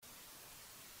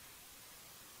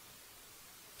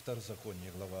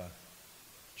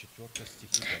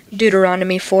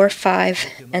Deuteronomy 4, 5,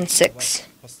 and 6.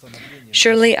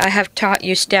 Surely I have taught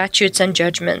you statutes and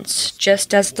judgments,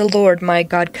 just as the Lord my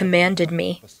God commanded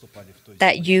me,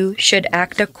 that you should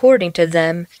act according to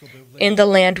them in the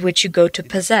land which you go to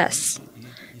possess.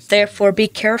 Therefore be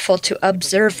careful to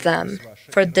observe them,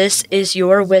 for this is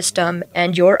your wisdom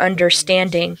and your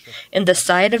understanding in the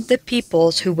sight of the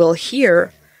peoples who will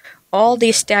hear all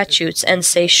these statutes and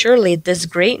say, surely this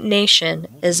great nation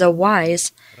is a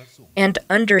wise and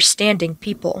understanding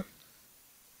people.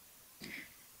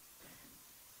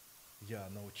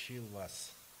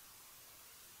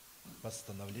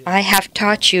 I have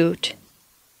taught you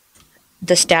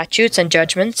the statutes and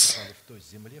judgments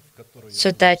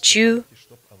so that you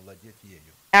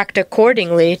act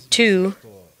accordingly to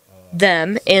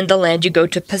them in the land you go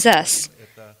to possess.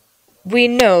 We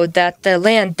know that the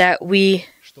land that we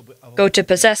go to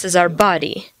possess is our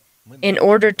body. In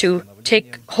order to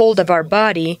take hold of our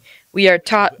body, we are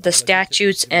taught the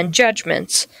statutes and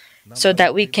judgments so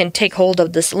that we can take hold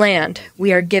of this land.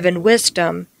 We are given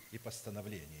wisdom,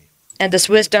 and this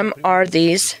wisdom are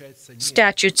these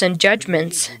statutes and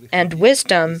judgments. And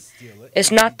wisdom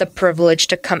is not the privilege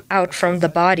to come out from the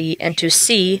body and to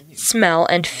see, smell,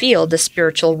 and feel the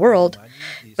spiritual world,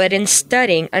 but in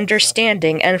studying,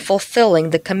 understanding, and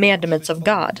fulfilling the commandments of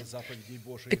God.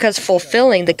 Because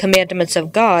fulfilling the commandments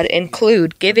of God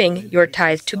include giving your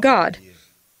tithe to God.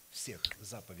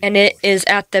 And it is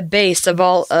at the base of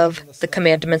all of the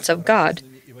commandments of God.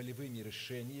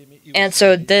 And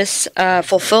so this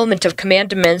fulfillment of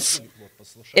commandments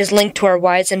is linked to our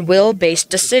wise and will-based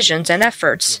decisions and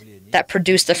efforts that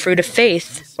produce the fruit of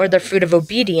faith or the fruit of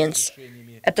obedience.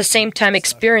 At the same time,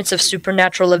 experience of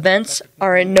supernatural events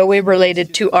are in no way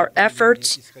related to our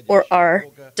efforts or our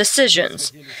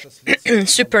decisions.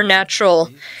 Supernatural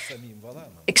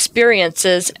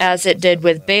experiences, as it did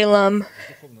with Balaam,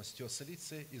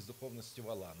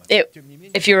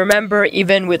 if you remember,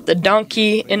 even with the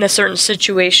donkey in a certain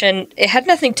situation, it had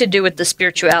nothing to do with the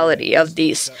spirituality of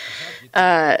these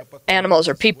animals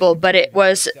or people, but it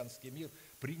was,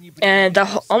 and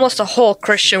almost the whole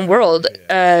Christian world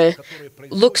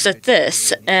looks at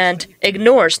this and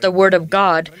ignores the Word of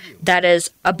God that is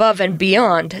above and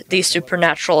beyond these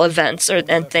supernatural events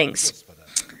and things,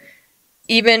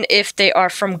 even if they are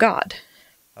from God.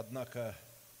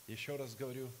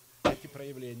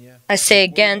 I say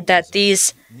again that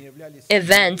these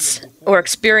events or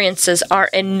experiences are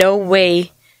in no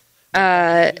way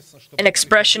an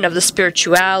expression of the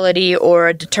spirituality or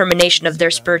a determination of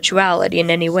their spirituality in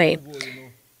any way.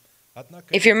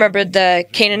 If you remember the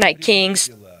Canaanite kings,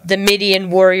 the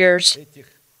Midian warriors,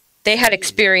 they had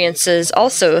experiences,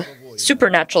 also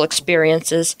supernatural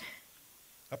experiences.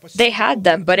 They had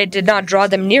them, but it did not draw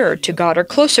them nearer to God or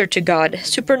closer to God.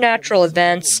 Supernatural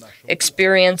events,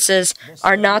 experiences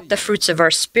are not the fruits of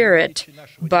our spirit,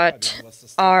 but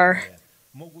are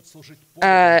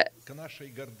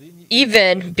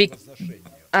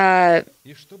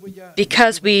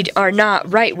because we are not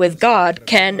right with God,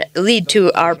 can lead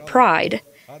to our pride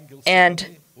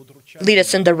and lead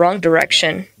us in the wrong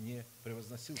direction.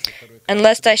 And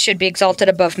lest I should be exalted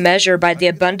above measure by the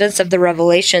abundance of the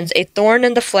revelations, a thorn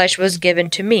in the flesh was given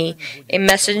to me, a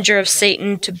messenger of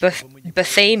Satan to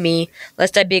buffet me,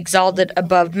 lest I be exalted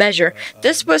above measure.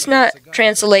 This was not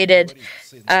translated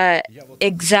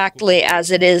exactly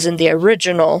as it is in the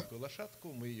original,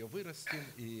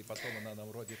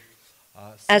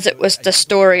 as it was the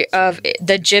story of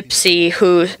the gypsy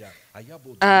who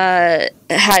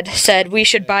had said, we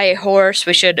should buy a horse,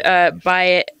 we should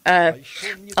buy a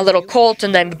little colt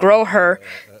and then grow her.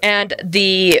 And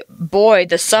the boy,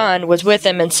 the son, was with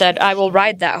him and said, I will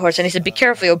ride that horse. And he said, be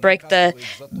careful, you'll break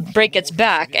its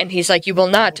back. And he's like, you will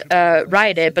not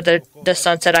ride it. But the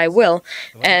son said, I will.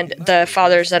 And the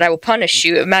father said, I will punish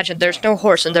you. Imagine, there's no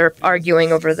horse, and they're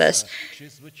arguing over this.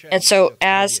 And so,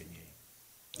 as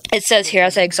it says here,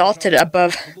 as I exalted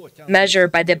above measure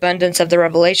by the abundance of the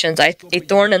revelations, a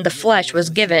thorn in the flesh was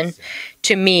given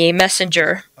to me, a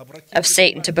messenger of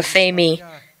Satan to buffet me.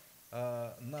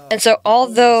 And so,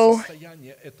 although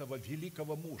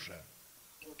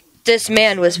this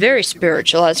man was very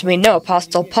spiritual, as we know,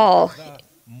 Apostle Paul,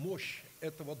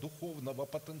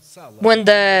 when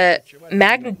the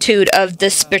magnitude of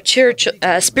this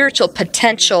spiritual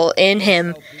potential in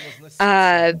him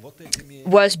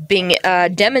was being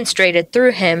demonstrated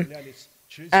through him,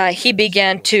 he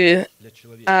began to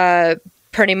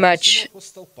pretty much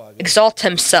exalt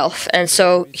himself, and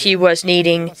so he was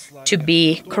needing to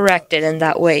be corrected in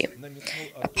that way.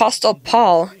 Apostle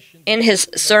Paul, in his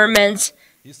sermons,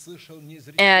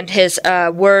 and his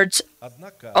words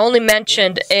only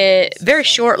mentioned very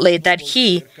shortly that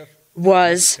he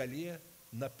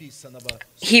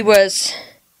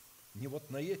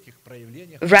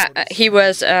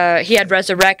had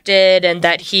resurrected and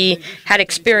that he had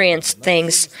experienced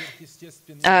things.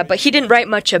 But he didn't write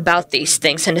much about these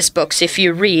things in his books. If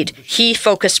you read, he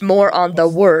focused more on the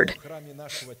Word.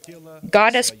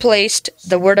 God has placed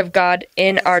the Word of God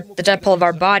in the temple of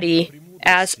our body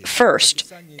as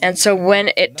first. And so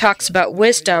when it talks about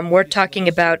wisdom, we're talking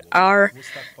about our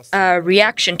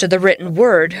reaction to the written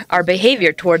Word, our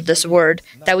behavior toward this Word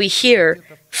that we hear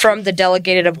from the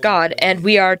delegated of God, and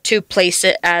we are to place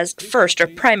it as first or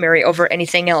primary over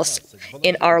anything else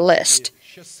in our list.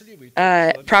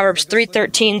 Proverbs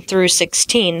 3:13 through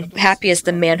 16, happy is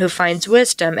the man who finds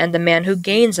wisdom and the man who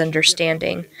gains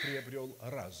understanding.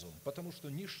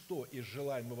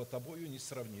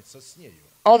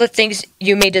 All the things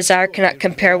you may desire cannot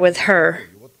compare with her.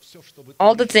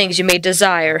 All the things you may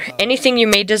desire, anything you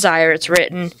may desire, it's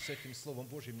written,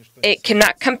 it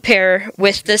cannot compare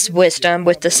with this wisdom,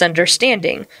 with this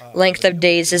understanding. Length of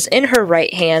days is in her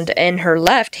right hand, and her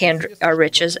left hand are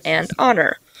riches and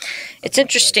honor. It's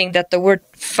interesting that the word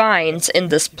finds in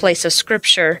this place of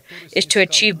Scripture is to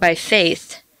achieve by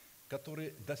faith.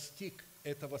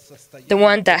 The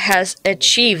one that has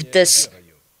achieved this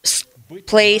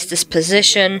place, this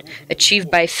position, achieved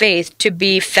by faith, to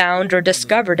be found or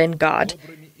discovered in God,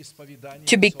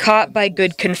 to be caught by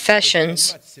good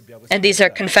confessions. And these are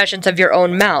confessions of your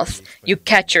own mouth. You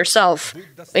catch yourself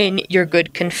in your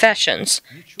good confessions.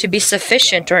 To be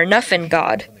sufficient or enough in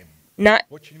God. Not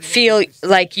feel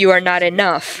like you are not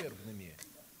enough.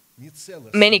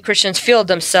 Many Christians feel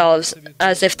themselves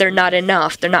as if they're not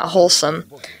enough, they're not wholesome.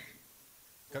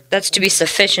 That's to be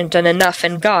sufficient and enough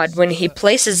in God. When He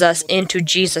places us into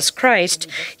Jesus Christ,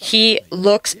 He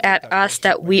looks at us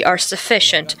that we are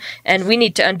sufficient. And we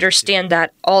need to understand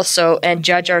that also and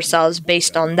judge ourselves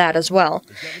based on that as well.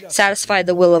 Satisfy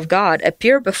the will of God,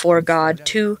 appear before God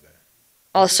to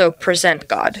also present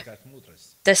God.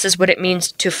 This is what it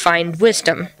means to find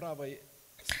wisdom.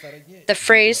 The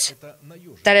phrase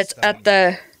that it's at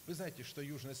the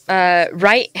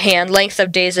right hand, length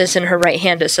of days is in her right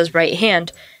hand, it says right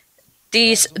hand.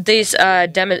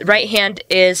 Right hand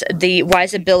is the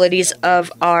wise abilities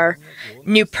of our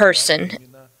new person.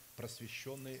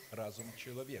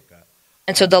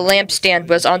 And so the lampstand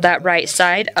was on that right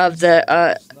side of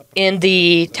in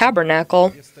the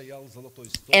tabernacle,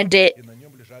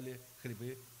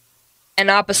 and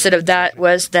opposite of that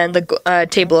was then the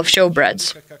table of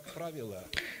showbreads.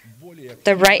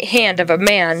 The right hand of a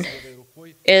man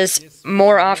is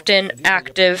more often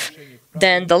active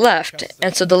than the left,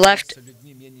 and so the left,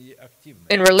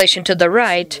 in relation to the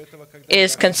right,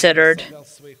 is considered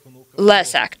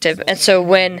less active. And so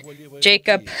when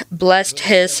Jacob blessed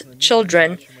his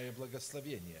children,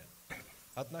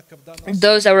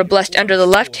 those that were blessed under the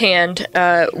left hand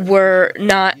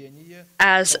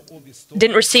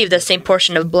didn't receive the same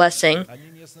portion of blessing.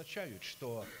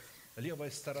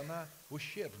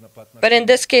 But in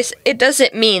this case, it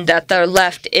doesn't mean that the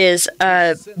left is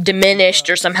diminished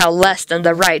or somehow less than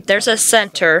the right. There's a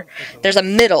center, there's a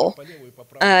middle,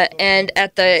 and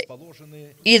at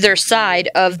either side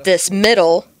of this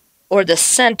middle or the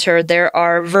center, there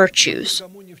are virtues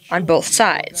on both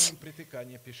sides.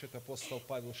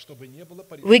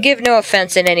 We give no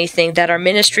offense in anything, that our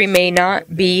ministry may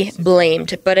not be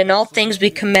blamed, but in all things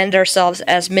we commend ourselves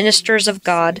as ministers of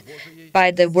God, by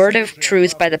the word of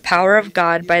truth, by the power of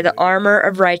God, by the armor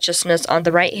of righteousness on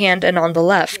the right hand and on the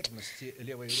left.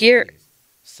 Here,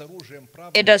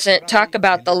 it doesn't talk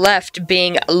about the left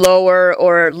being lower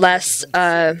or less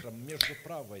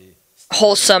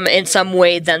wholesome in some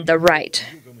way than the right.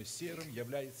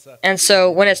 And so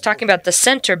when it's talking about the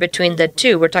center between the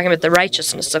two, we're talking about the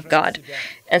righteousness of God.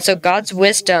 And so God's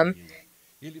wisdom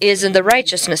is in the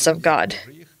righteousness of God,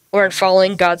 or in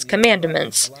following God's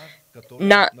commandments.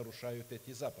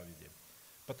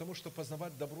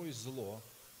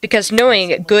 Because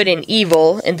knowing good and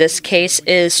evil, in this case,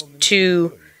 is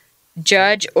to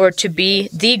judge or to be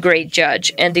the great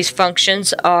judge, and these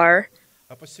functions are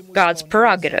God's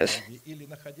prerogative.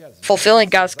 Fulfilling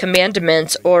God's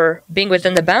commandments or being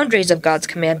within the boundaries of God's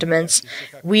commandments,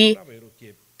 we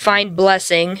find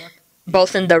blessing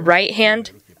both in the right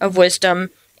hand of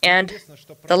wisdom and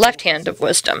the left hand of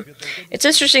wisdom. It's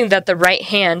interesting that the right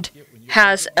hand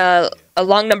has a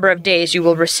long number of days you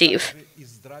will receive,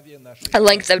 a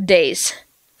length of days,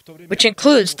 which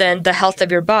includes then the health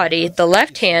of your body. The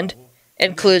left hand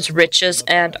includes riches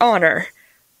and honor,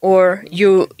 or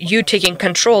you taking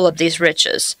control of these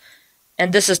riches.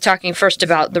 And this is talking first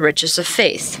about the riches of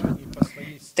faith.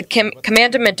 The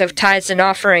commandment of tithes and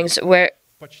offerings,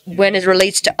 when it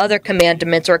relates to other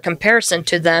commandments or comparison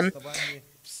to them,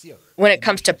 when it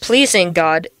comes to pleasing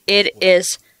God, it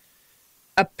is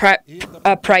a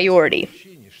priority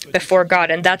before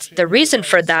God. And that's the reason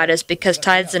for that is because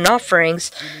tithes and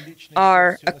offerings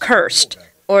are accursed,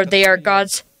 or they are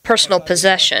God's personal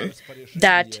possession,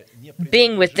 that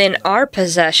being within our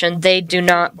possession, they do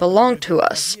not belong to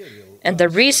us. And the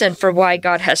reason for why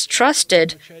God has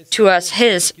trusted to us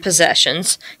His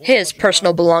possessions, His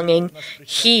personal belonging,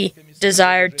 He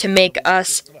desired to make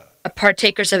us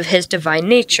partakers of His divine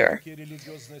nature.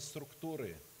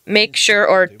 Make sure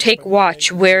or take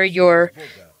watch where you're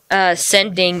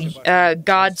sending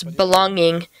God's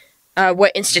belonging,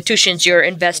 what institutions you're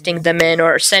investing them in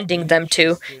or sending them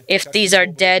to. If these are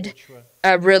dead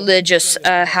religious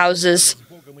houses,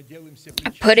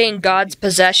 putting God's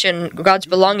possession, God's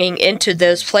belonging into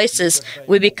those places,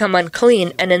 we become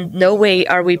unclean, and in no way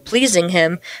are we pleasing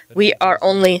Him. We are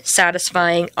only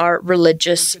satisfying our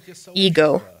religious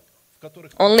ego.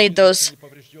 Only those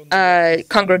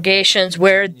congregations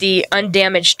where the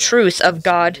undamaged truth of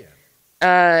God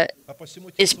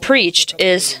is preached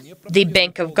is the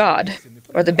bank of God,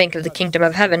 or the bank of the kingdom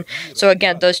of heaven. So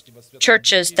again, those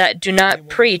churches that do not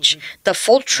preach the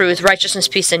full truth, righteousness,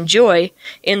 peace, and joy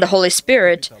in the Holy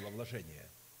Spirit,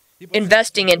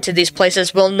 investing into these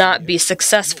places will not be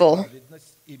successful.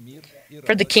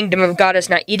 For the kingdom of God is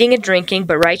not eating and drinking,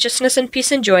 but righteousness and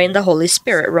peace and joy in the Holy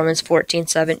Spirit. Romans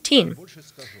 14:17.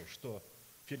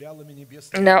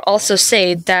 And I'll also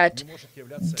say that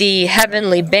the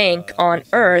heavenly bank on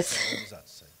earth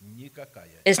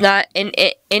is not in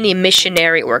any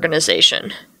missionary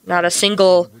organization, not a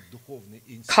single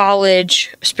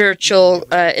college, spiritual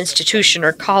institution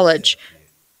or college.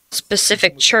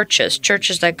 Specific churches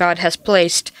that God has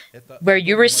placed where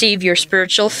you receive your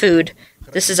spiritual food.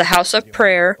 This is a house of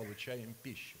prayer,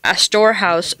 a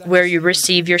storehouse where you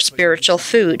receive your spiritual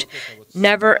food.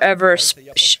 Never ever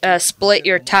split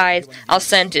your tithe. I'll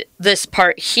send this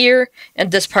part here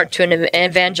and this part to an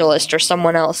evangelist or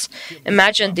someone else.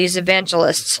 Imagine these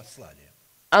evangelists.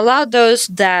 Allow those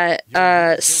that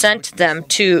sent them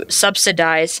to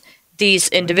subsidize these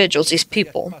individuals, these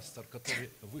people.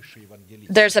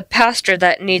 There's a pastor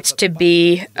that needs to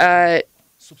be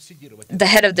the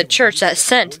head of the church that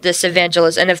sent this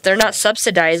evangelist, and if they're not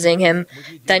subsidizing him,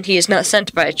 then he is not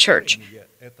sent by a church.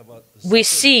 We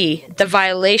see the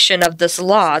violation of this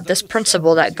law, this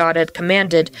principle that God had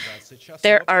commanded.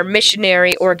 There are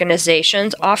missionary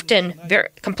organizations, often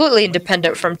completely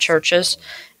independent from churches,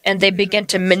 and they begin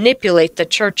to manipulate the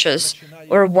churches,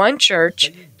 or one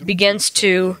church begins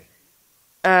to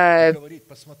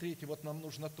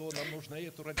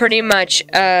pretty much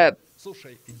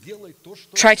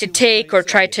try to take or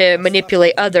try to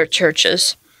manipulate other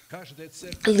churches.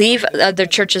 Leave other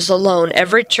churches alone.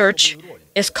 Every church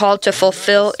is called to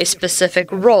fulfill a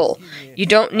specific role. You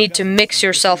don't need to mix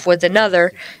yourself with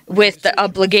another with the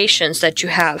obligations that you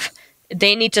have.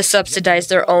 They need to subsidize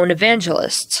their own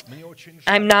evangelists.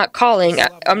 I'm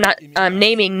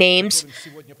naming names.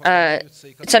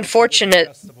 It's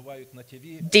unfortunate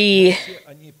the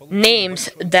names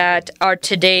that are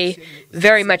today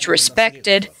very much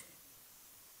respected,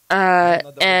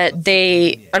 and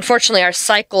they unfortunately are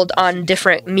cycled on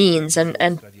different means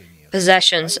and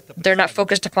possessions. They're not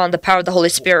focused upon the power of the Holy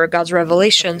Spirit or God's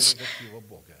revelations.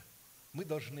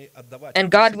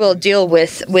 And God will deal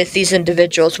with these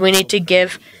individuals. We need to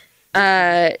give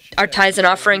our tithes and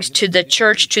offerings to the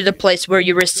church, to the place where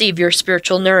you receive your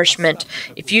spiritual nourishment.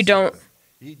 If you don't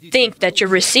think that you're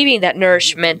receiving that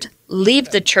nourishment, leave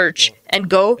the church and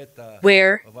go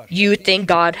where you think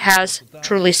God has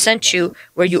truly sent you,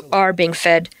 where you are being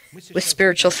fed with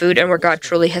spiritual food and where God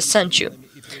truly has sent you.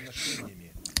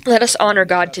 Let us honor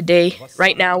God today,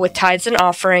 right now, with tithes and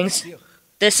offerings.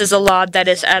 This is a law that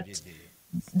is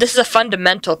this is a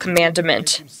fundamental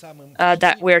commandment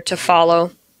that we're to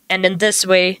follow. And in this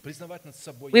way,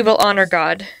 we will honor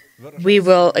God. We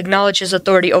will acknowledge His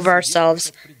authority over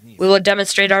ourselves. We will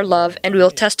demonstrate our love, and we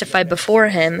will testify before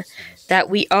Him that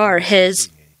we are His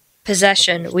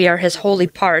possession. We are His holy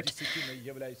part.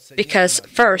 Because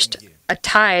first, a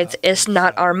tithe is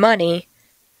not our money.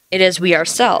 It is we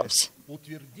ourselves.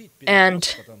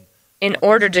 And in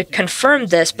order to confirm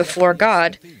this before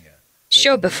God,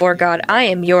 show before God, I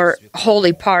am your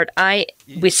holy part.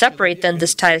 We separate then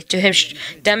this tithe to Him,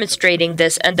 demonstrating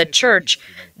this, and the church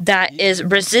that is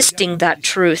resisting that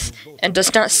truth and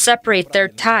does not separate their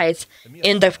tithe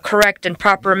in the correct and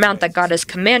proper amount that God has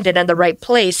commanded and the right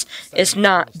place is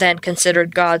not then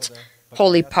considered God's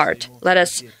holy part. Let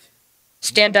us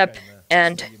stand up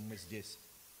and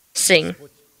sing.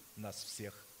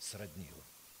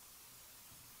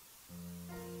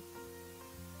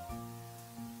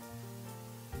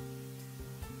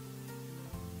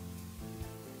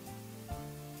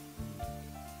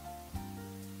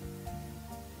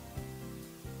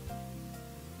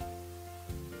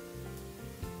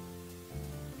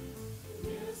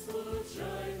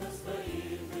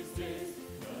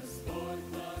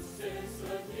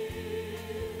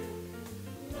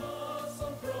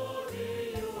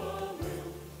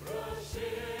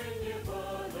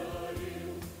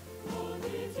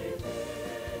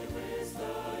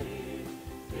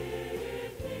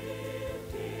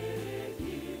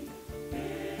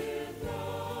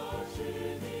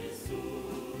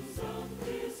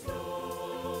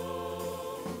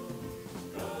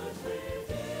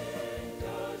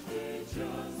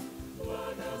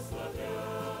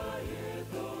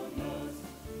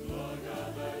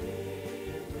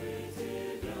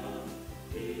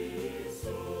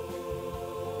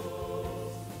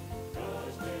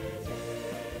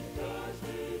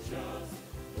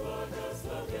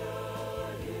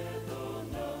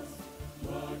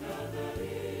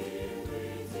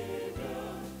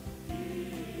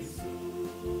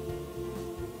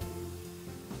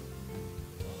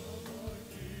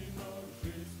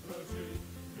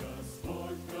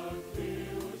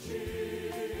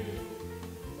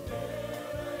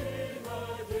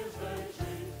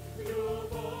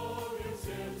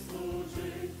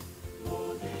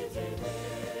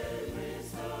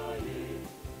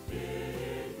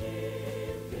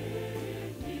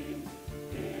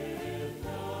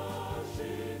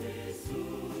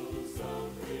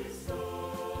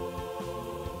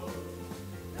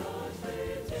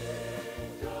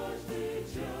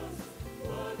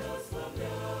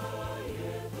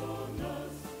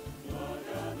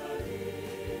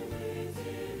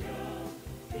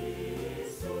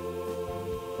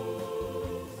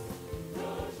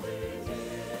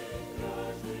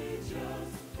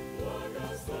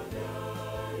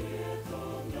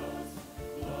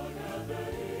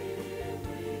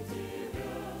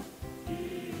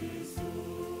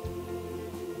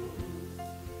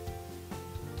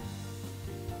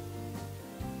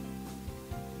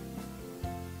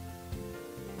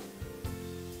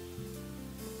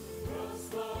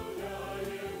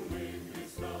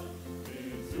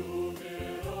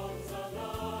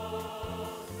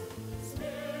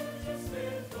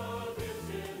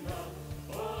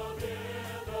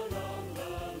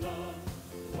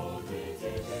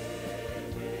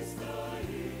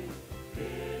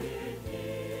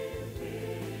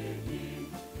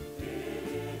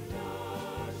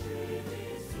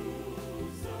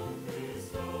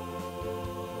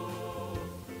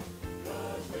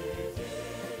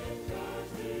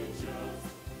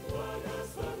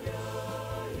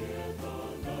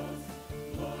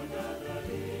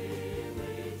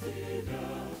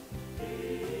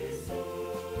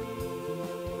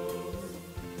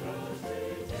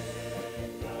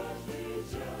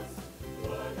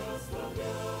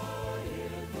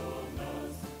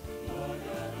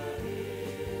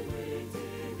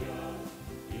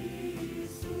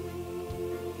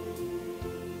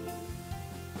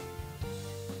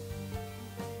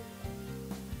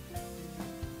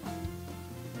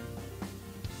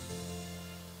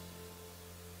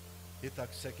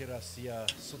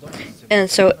 And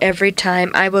so every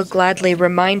time I will gladly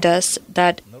remind us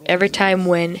that every time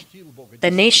when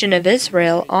the nation of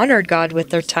Israel honored God with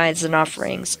their tithes and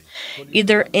offerings,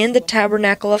 either in the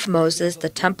tabernacle of Moses, the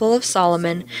temple of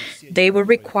Solomon, they were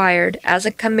required, as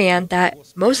a command that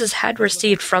Moses had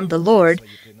received from the Lord,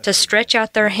 to stretch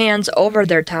out their hands over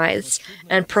their tithes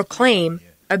and proclaim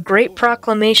a great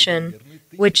proclamation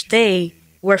which they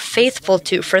were faithful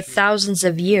to for thousands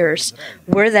of years.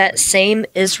 We're that same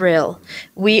Israel.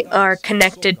 We are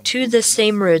connected to the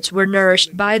same roots. We're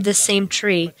nourished by the same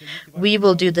tree. We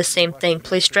will do the same thing.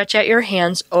 Please stretch out your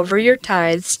hands over your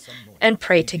tithes and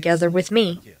pray together with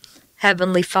me.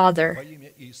 Heavenly Father,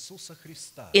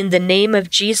 in the name of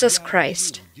Jesus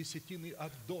Christ,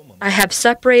 I have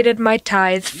separated my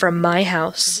tithe from my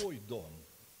house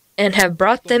and have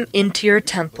brought them into your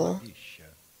temple,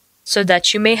 so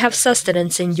that you may have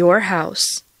sustenance in your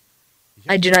house.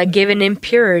 I do not give in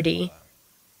impurity.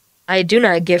 I do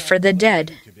not give for the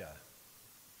dead.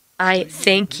 I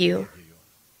thank you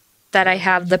that I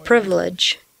have the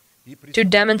privilege to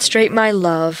demonstrate my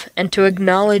love and to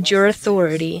acknowledge your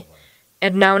authority.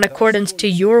 And now, in accordance to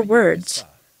your words,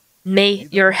 may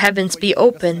your heavens be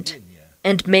opened,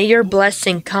 and may your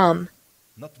blessing come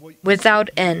without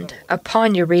end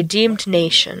upon your redeemed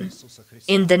nation.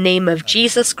 In the name of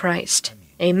Jesus Christ.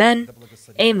 Amen.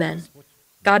 Amen.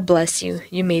 God bless you.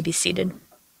 You may be seated.